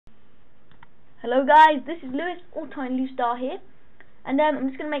Hello guys, this is Lewis, all-time Lou Star here, and I'm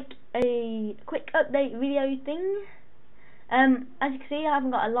just going to make a quick update video thing. As you can see, I haven't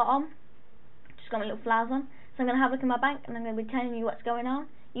got a lot on, just got my little flowers on, so I'm going to have a look in my bank and I'm going to be telling you what's going on.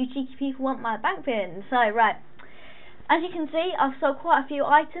 You cheeky people want my bank pin. So right, as you can see, I've sold quite a few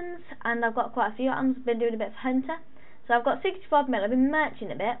items and I've got quite a few items. Been doing a bit of hunter, so I've got 65 mil. I've been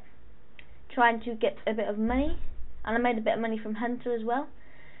merching a bit, trying to get a bit of money, and I made a bit of money from hunter as well.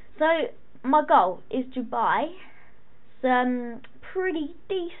 So my goal is to buy some pretty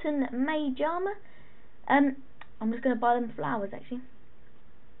decent mage armor. I'm just going to buy them flowers actually.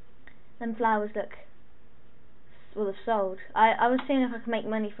 Them flowers look well, they've sold. I was seeing if I could make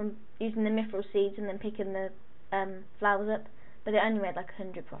money from using the mithril seeds and then picking the flowers up, but it only made like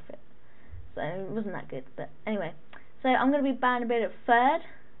 100 profit, so it wasn't that good. But anyway, so I'm going to be buying a bit of third.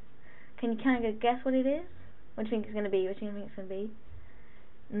 Can you kind of guess what it is? What do you think it's going to be? What do you think it's going to be?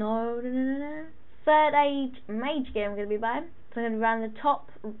 No. Third age mage gear I'm going to be buying. So I'm going to be around the top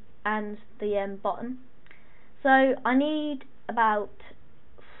and the bottom. So I need about,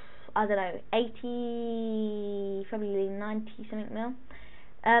 I don't know, 80, probably 90 something mil.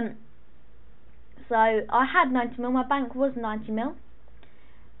 So I had 90 mil, my bank was 90 mil.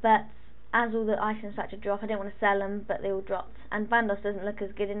 But as all the items started to drop, I didn't want to sell them, but they all dropped. And Bandos doesn't look as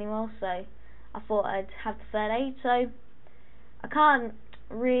good anymore, so I thought I'd have the third age. So I can't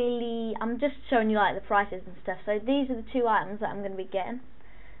really, I'm just showing you like the prices and stuff. So these are the two items that I'm going to be getting.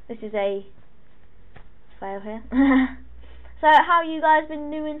 This is a fail here. So how you guys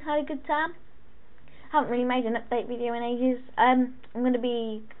been doing? Had a good time? Haven't really made an update video in ages. I'm going to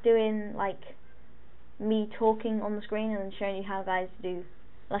be doing like me talking on the screen and then showing you how guys do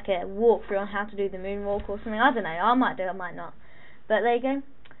like a walkthrough on how to do the moonwalk or something. I don't know, I might do it, I might not. But there you go.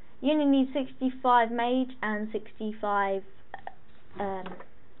 You only need 65 mage and 65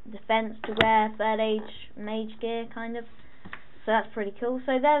 defense to wear third age mage gear kind of, so that's pretty cool.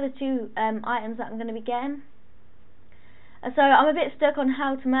 So they're the two items that I'm going to be getting. So I'm a bit stuck on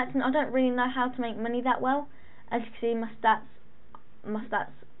how to merchant. I don't really know how to make money that well. As you can see, my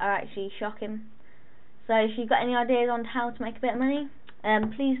stats are actually shocking. So if you've got any ideas on how to make a bit of money,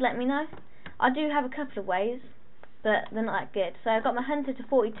 please let me know. I do have a couple of ways, but they're not that good. So I got my hunter to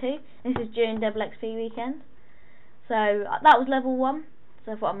 42. This is during double XP weekend. So that was level 1,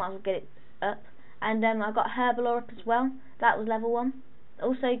 so I thought I might as well get it up. And I got Herbalore up as well, that was level 1.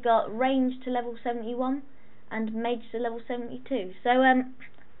 Also got range to level 71 and mage to level 72. So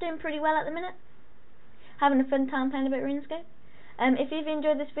doing pretty well at the minute. Having a fun time playing a bit of Runescape. If you've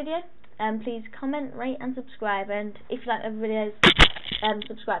enjoyed this video, please comment, rate and subscribe. And if you like other videos,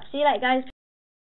 subscribe. See you later guys.